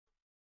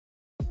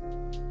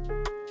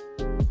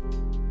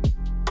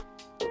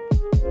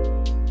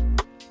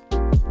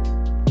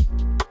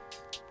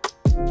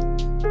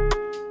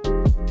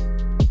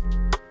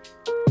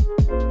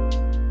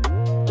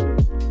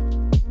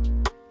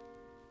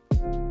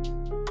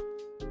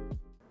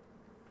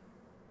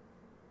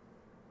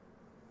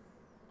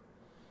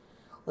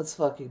Let's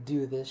fucking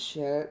do this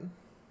shit.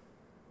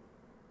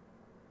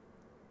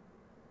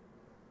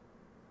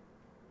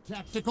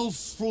 Tactical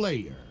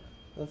Slayer.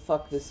 Oh,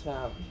 fuck this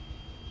map.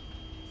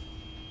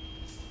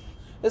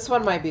 This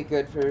one might be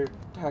good for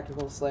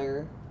Tactical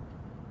Slayer.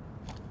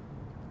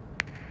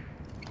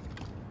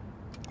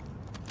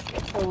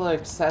 It's a little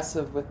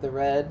excessive with the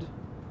red.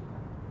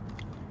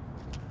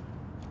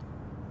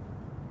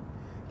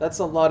 That's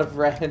a lot of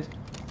red.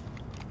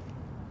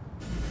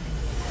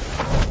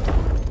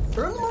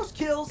 Earn the most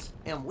kills,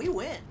 and we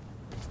win.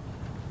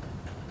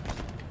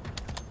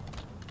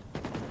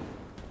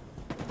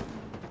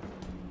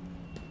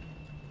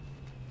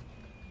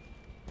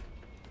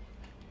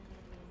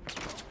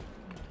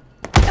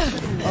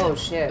 Oh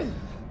shit. I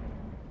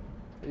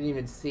didn't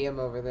even see him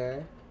over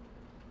there.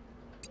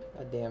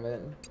 God damn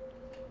it.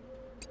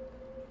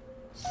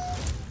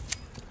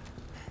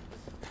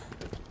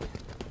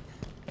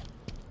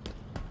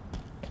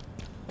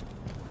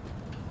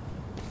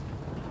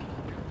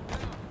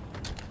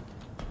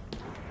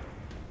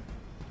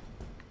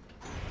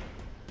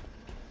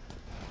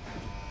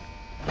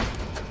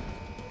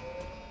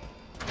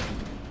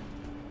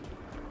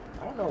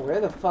 I don't know where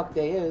the fuck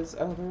they is.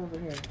 Oh, they're over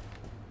here.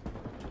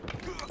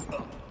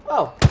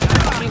 Oh,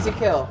 easy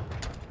kill.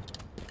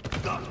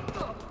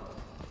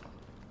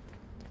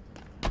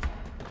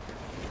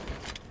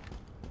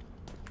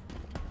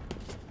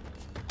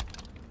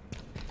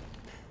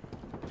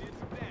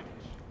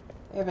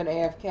 I have an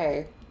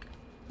AFK.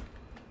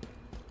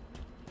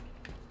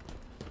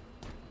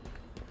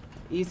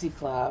 Easy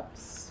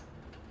claps.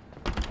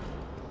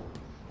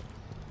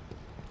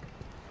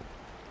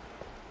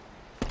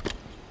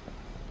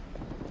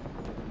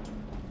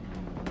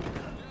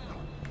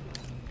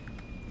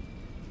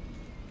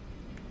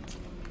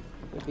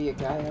 There'd be a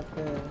guy up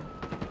there.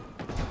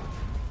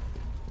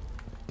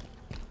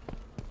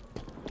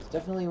 There's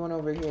definitely one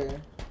over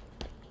here.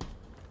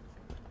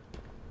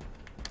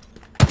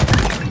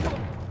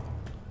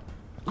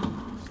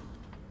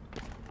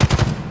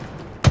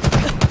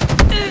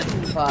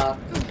 Fuck.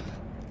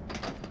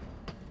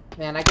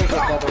 Man, I gotta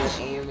get better with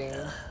aiming.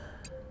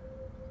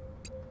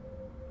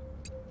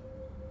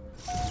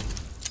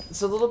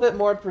 It's a little bit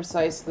more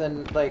precise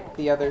than, like,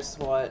 the other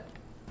SWAT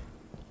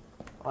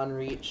on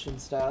reach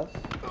and stuff.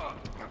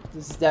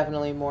 This is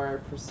definitely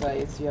more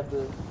precise. You have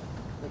to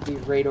like, be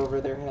right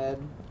over their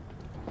head.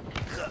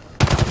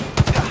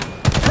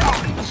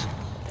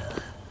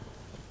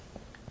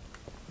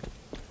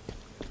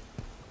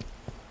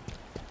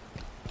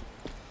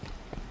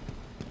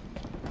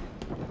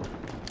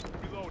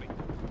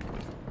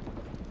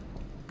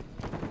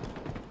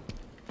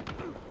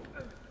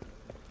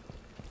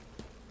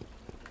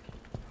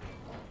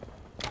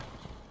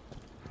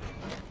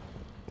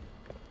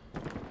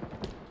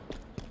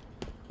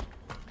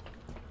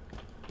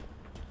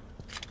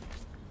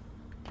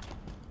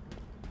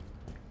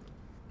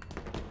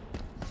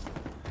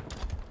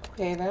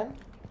 Okay then.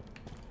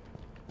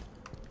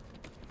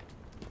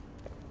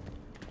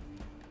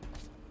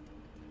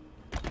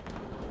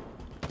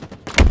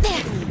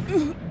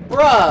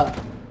 Bruh!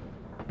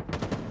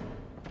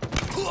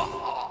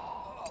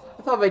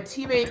 I thought my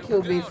teammate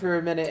killed me for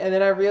a minute, and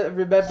then I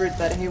remembered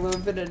that Halo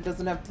Infinite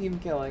doesn't have team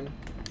killing.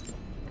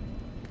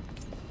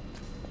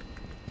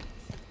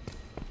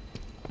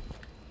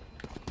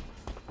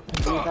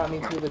 He got me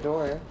through the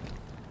door.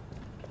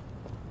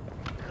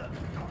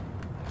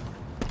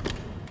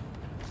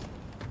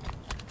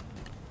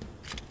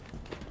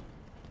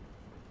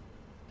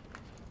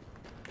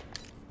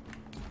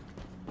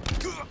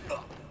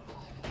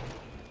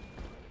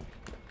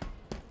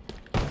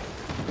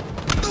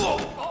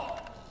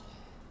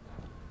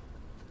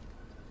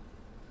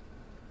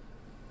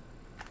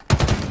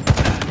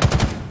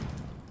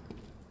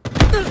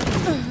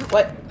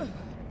 What?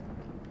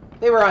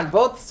 They were on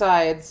both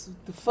sides.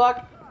 The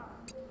fuck?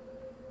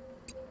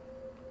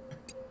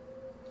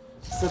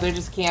 So they're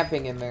just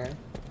camping in there.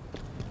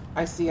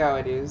 I see how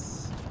it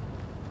is.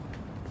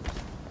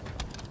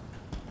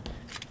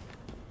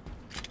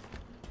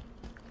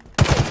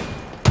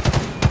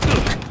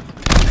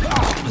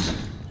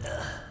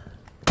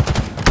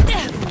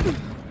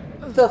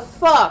 The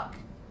fuck?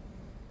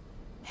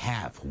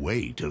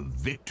 Halfway to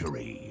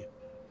victory.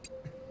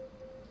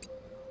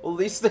 Well, at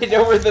least they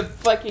know where the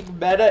fucking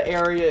meta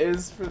area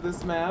is for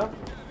this map.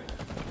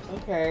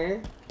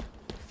 Okay.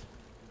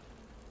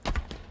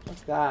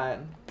 What's that?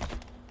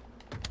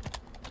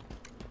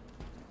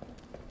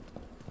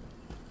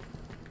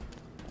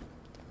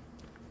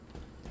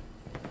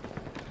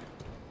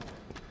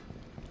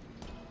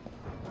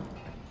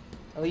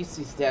 At least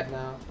he's dead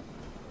now.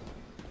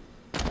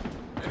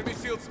 Enemy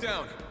shields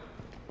down.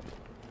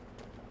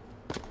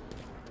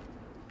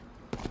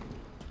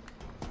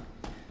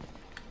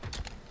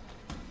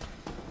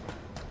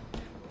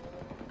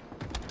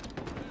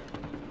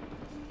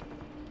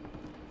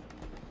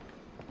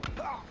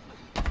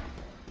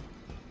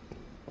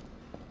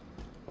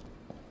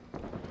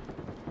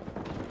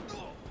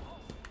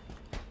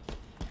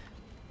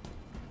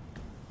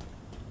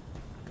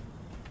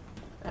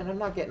 And I'm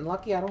not getting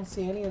lucky. I don't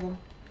see any of them.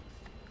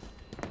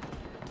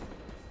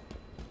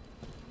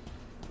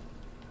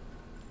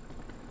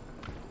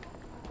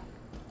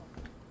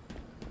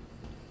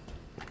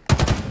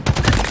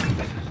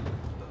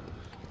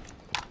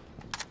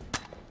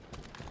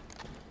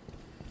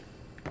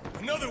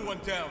 Another one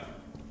down.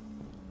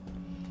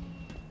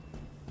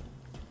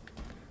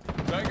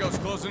 Tango's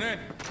closing in.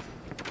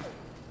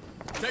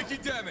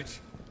 Taking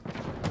damage.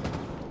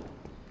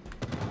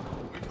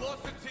 We've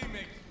lost a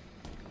teammate.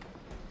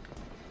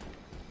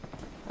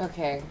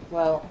 Okay,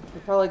 well,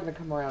 they're probably gonna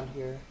come around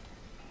here.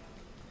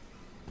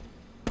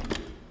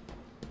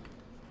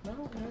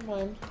 No, never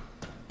mind.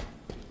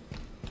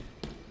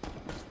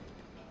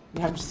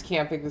 Yeah, I'm just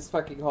camping this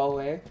fucking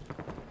hallway.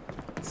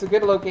 It's a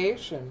good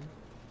location.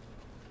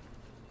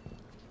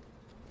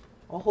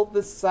 I'll hold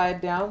this side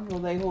down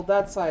while they hold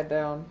that side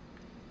down.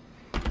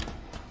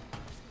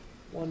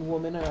 One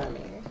woman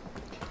army.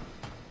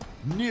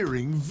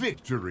 Nearing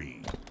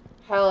victory.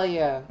 Hell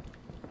yeah.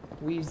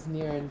 We's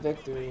nearing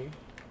victory.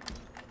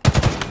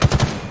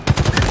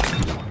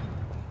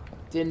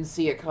 Didn't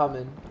see it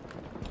coming.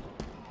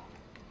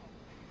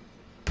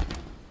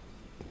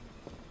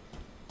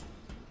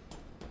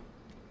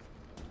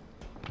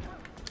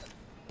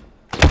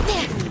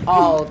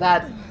 Oh,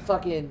 that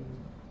fucking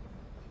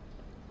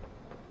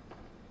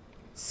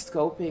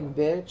scoping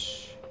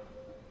bitch.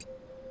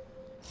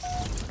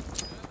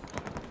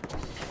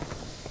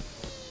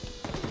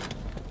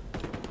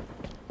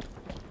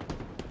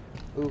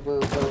 Ooh,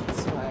 both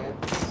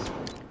sides.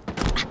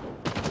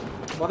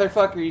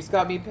 Motherfucker, he's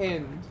got me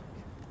pinned.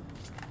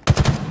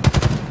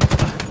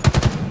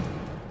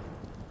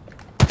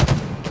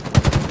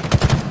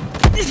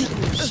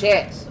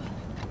 Shit.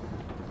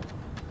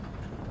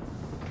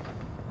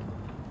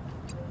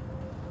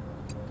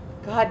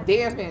 God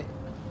damn it.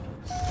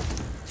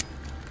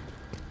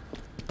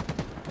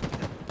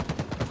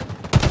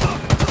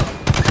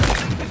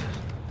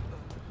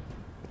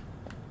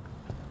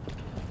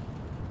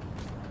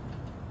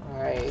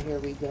 Alright, here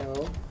we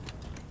go.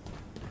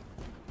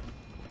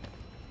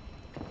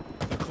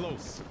 They're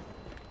close.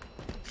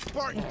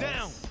 Spartan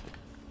down.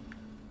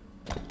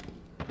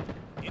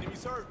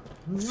 Enemies hurt.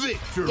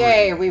 Victory.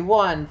 Yay, we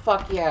won.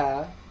 Fuck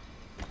yeah.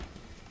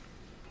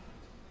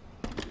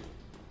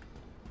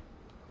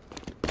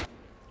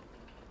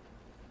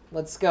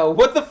 Let's go.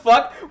 What the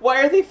fuck?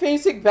 Why are they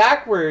facing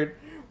backward?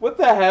 What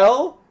the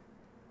hell?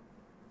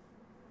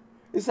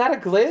 Is that a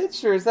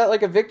glitch? Or is that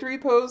like a victory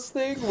pose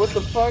thing? What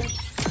the fuck?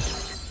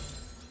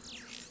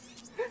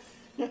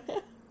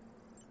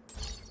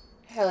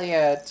 Hell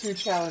yeah, 2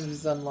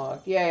 challenges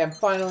unlocked. Yay, I'm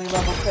finally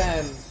level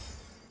 10.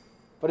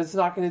 But it's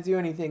not going to do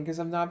anything because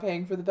I'm not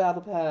paying for the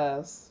battle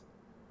pass.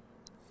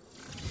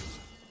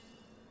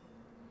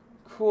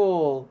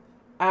 Cool.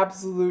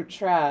 Absolute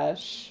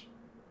trash.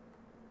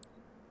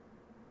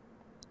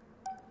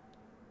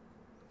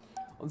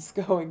 Let's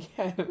go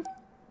again.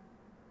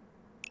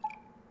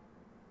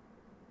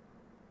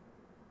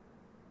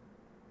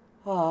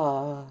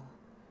 Ah,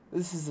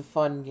 this is a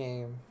fun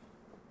game.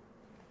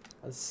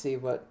 Let's see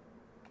what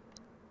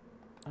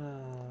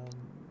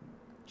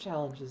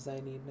challenges I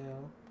need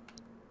now.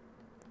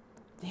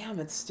 Damn,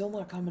 it's still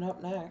not coming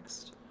up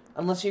next.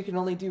 Unless you can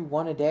only do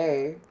 1 a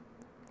day.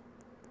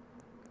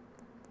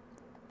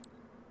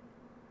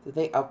 Did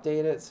they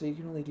update it so you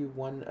can only do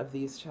 1 of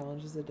these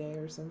challenges a day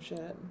or some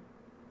shit?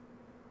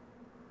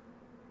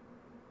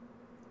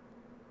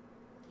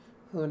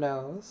 Who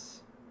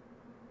knows?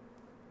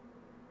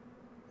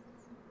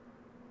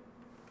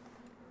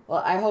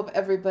 Well, I hope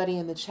everybody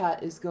in the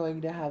chat is going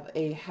to have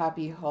a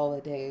happy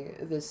holiday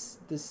this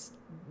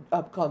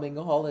upcoming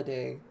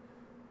holiday.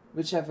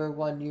 Whichever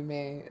one you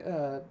may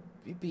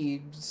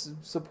be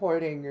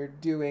supporting or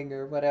doing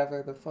or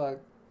whatever the fuck.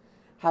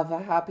 Have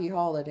a happy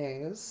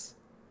holidays.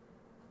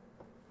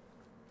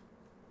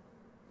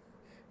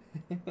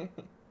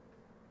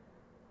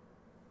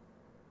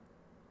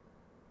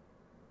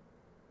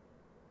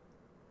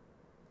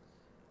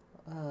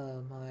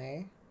 Oh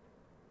my.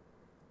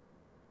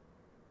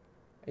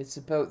 It's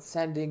about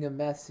sending a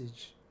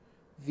message.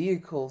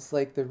 Vehicles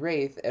like the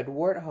Wraith and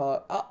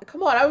Warthog. Oh,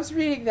 come on, I was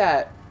reading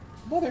that!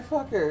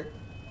 Motherfucker.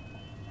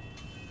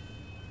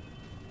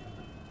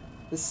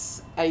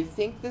 This, I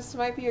think this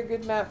might be a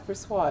good map for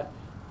SWAT.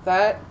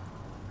 That,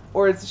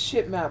 or it's a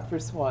shit map for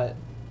SWAT.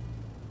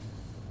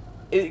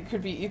 It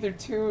could be either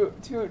two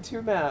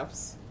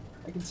maps.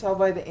 I can tell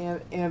by the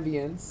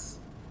ambience.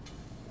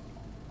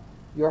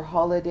 Your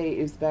holiday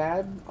is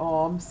bad?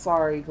 Oh, I'm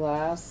sorry,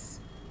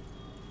 Glass.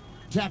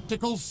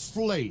 Tactical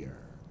Slayer.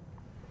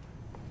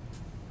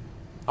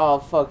 Oh,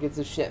 fuck, it's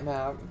a shit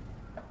map.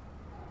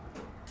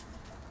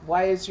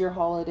 Why is your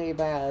holiday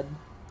bad?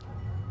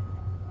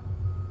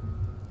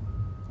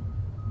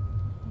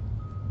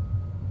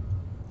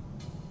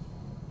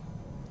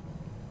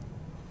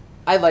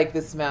 I like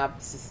this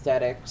map's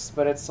aesthetics,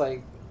 but it's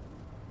like...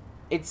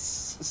 It's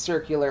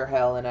circular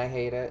hell and I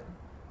hate it.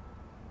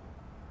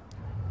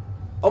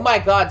 Oh my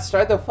god,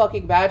 start the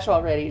fucking match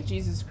already.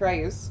 Jesus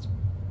Christ.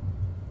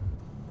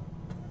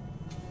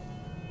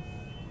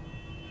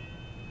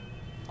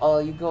 Oh,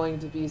 are you going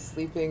to be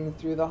sleeping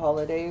through the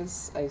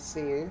holidays? I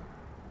see.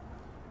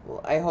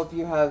 Well, I hope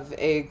you have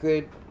a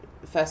good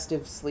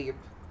festive sleep.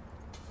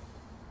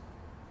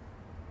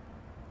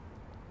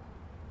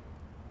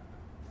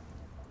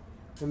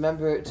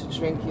 Remember to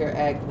drink your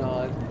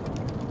eggnog.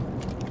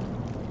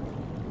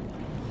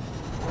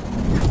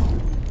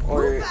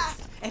 Or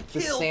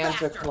the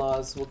Santa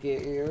Claus will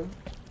get you.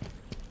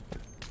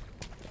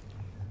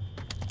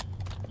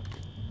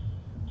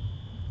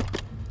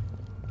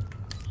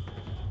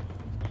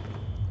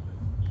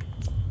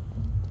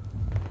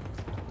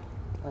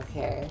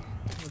 Okay,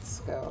 let's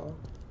go.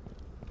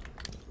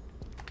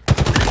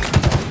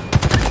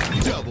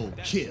 Double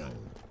kill.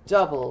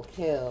 Double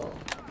kill.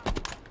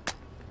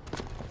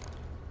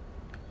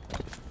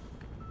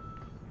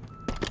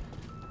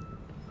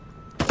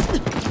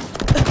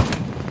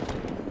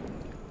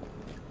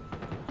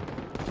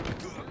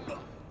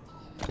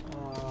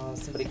 Oh,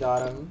 somebody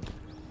got him.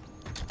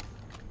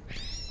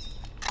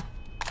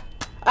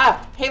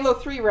 Ah! Halo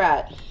 3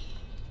 rat!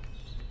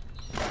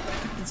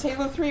 It's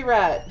Halo 3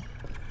 rat!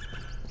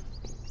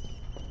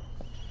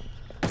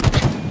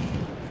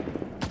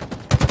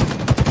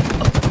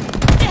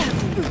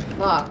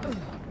 Fuck.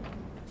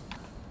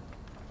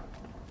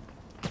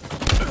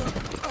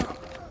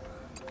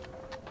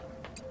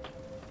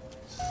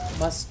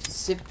 Must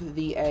sip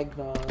the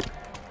eggnog.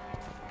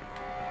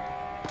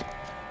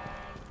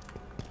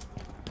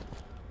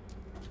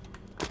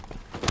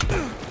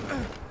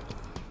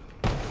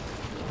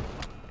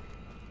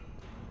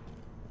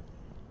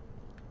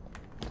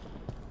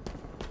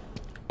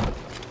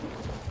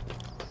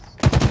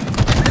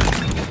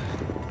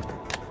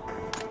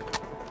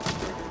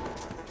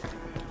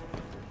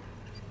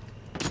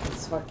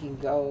 Fucking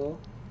go.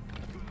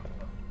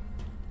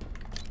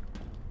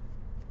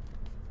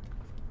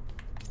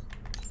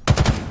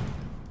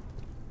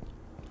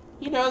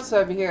 He knows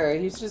I'm here.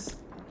 He's just...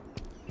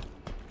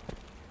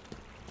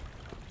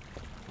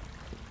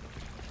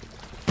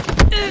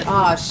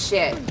 Ah,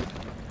 shit.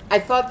 I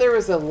thought there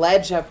was a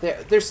ledge up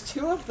there. There's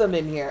two of them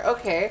in here.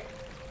 Okay.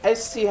 I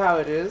see how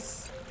it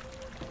is.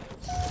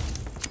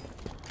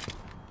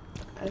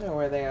 I know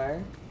where they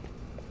are.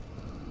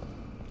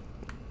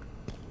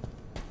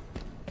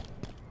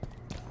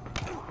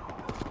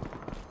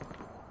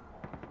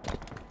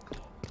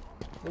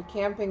 They're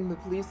camping the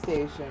police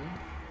station.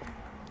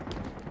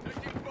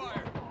 Taking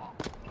fire.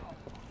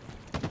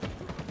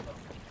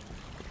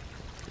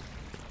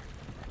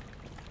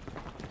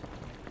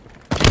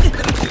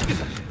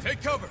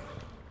 Take cover.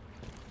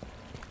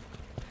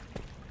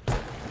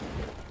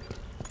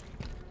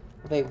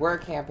 They were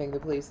camping the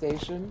police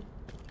station.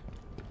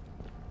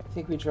 I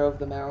think we drove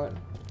them out.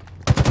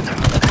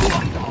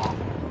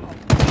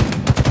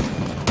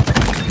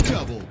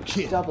 Double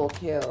kill. Double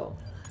kill.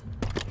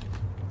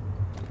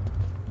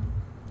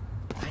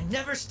 I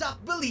never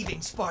stop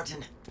believing,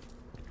 Spartan.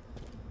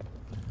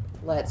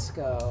 Let's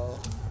go.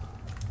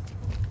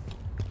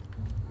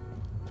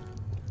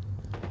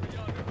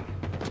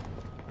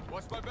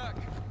 Watch my back.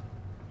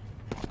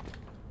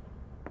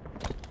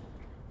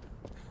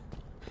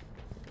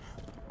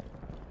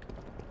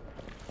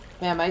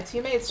 Man, my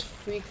teammates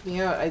freak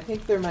me out. I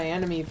think they're my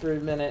enemy for a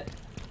minute.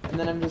 And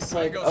then I'm just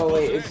like, oh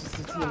wait, it's just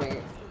a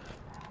teammate.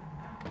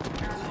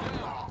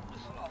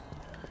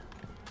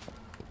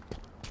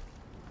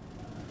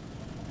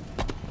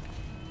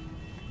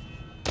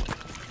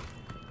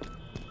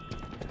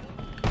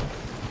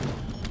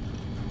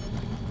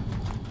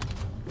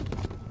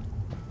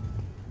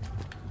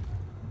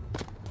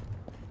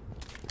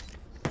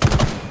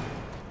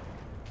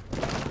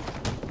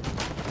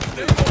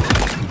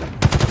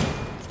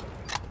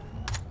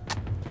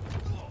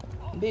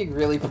 Being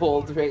really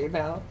bold right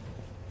now.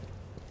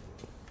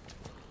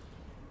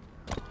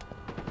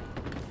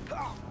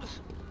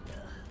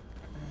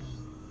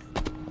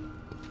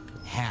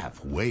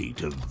 Halfway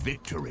to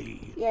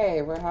victory.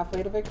 Yay, we're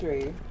halfway to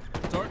victory.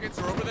 Targets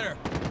are over there.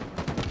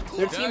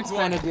 Their team's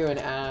kind of doing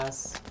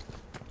ass.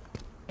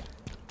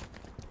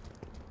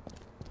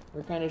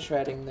 We're kind of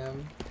shredding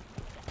them.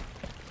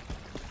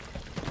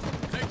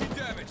 Taking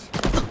damage.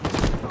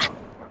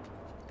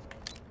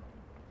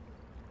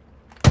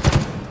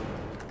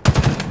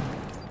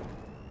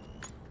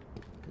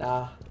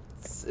 Nah,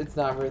 it's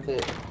not worth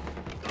it.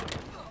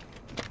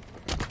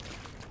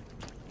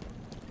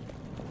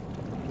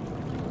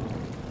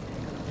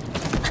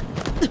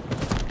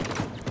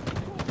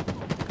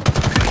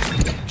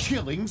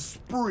 Killing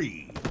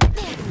spree.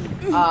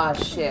 Ah,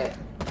 shit.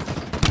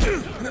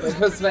 There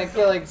goes my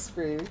killing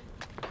spree.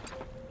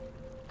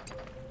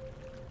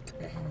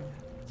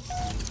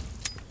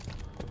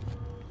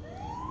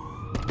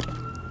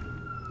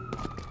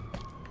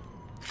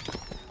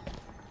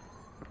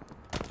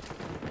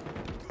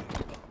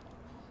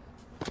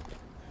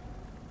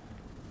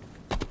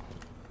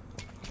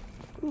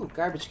 Ooh,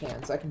 garbage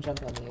cans. I can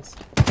jump on these.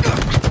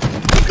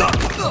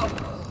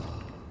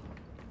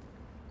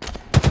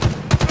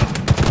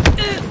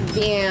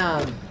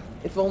 Damn!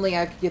 If only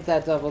I could get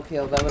that double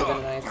kill, that would have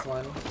been a nice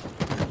one.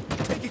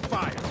 Taking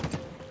fire.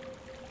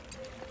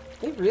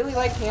 They really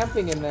like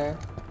camping in there.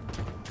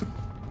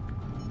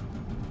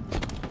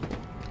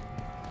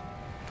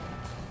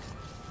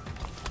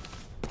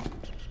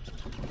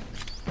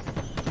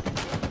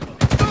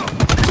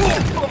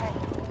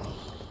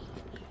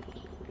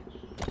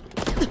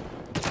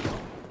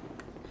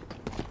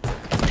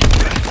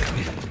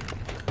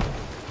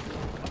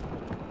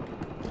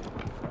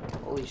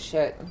 Holy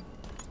shit.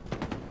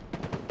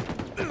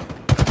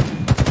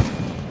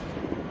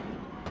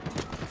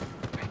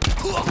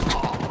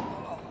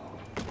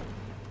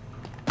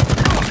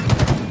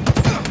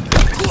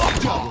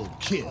 Double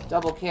kill.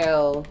 Double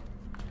kill.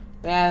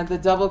 Man, the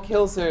double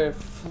kills are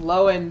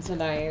flowing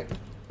tonight.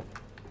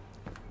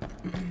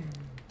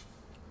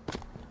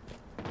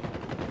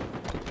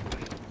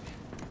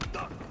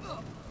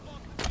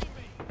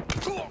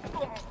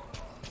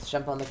 Let's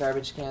jump on the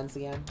garbage cans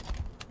again.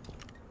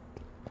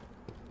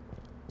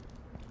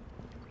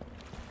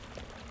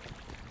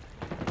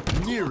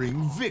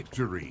 Nearing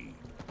victory.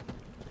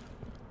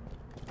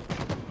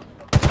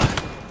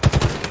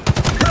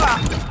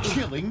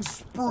 Killing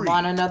spree. I'm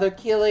on another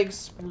killing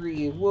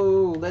spree.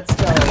 Woo, let's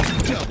go.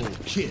 Double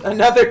kill.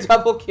 Another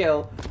double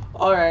kill.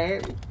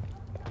 Alright.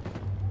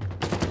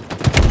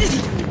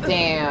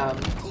 Damn.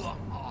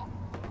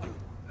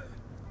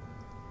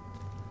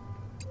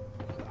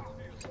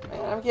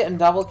 Man, I'm getting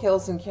double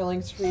kills and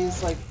killing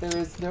sprees like there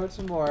is no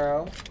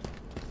tomorrow.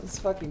 Let's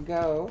fucking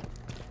go.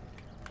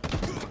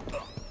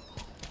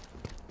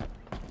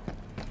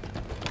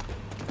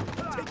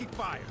 Taking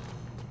fire.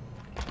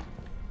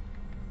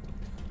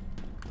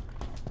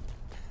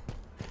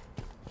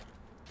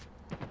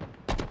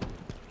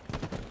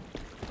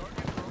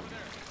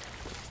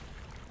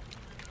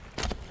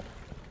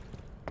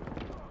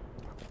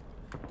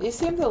 They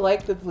seem to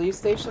like the police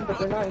station, but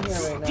they're not in here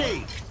right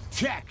now.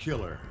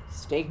 Spectacular.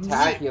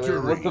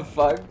 Steaktacular, what the Victory.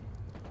 fuck?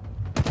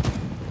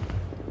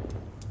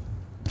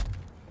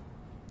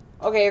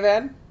 Okay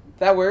then,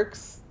 that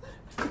works.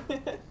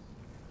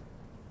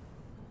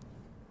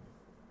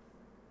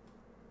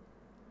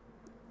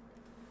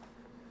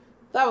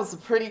 That was a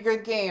pretty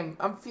good game.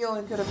 I'm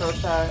feeling good about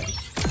that.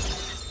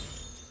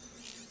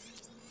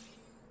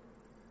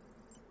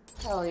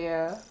 Hell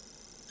yeah.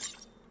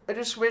 I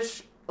just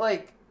wish,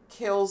 like,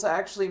 kills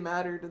actually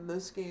mattered in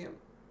this game,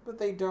 but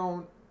they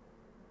don't.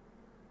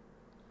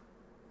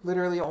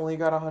 Literally only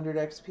got 100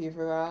 XP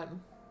for that.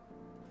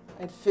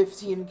 I had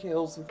 15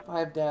 kills with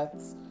 5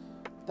 deaths.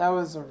 That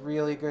was a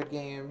really good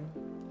game.